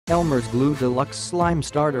Elmer's Glue Deluxe Slime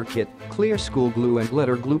Starter Kit, Clear School Glue and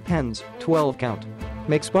Glitter Glue Pens, 12 count.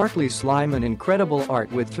 Make sparkly slime and incredible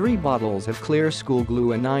art with 3 bottles of clear school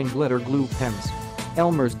glue and 9 glitter glue pens.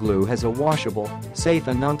 Elmer's Glue has a washable, safe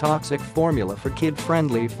and non-toxic formula for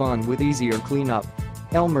kid-friendly fun with easier cleanup.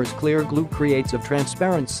 Elmer's Clear Glue creates a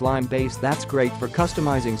transparent slime base that's great for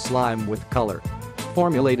customizing slime with color.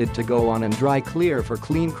 Formulated to go on and dry clear for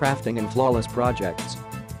clean crafting and flawless projects.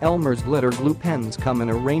 Elmer's glitter glue pens come in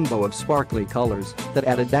a rainbow of sparkly colors that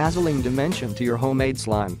add a dazzling dimension to your homemade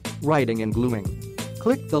slime, writing and gluing.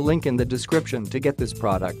 Click the link in the description to get this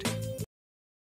product.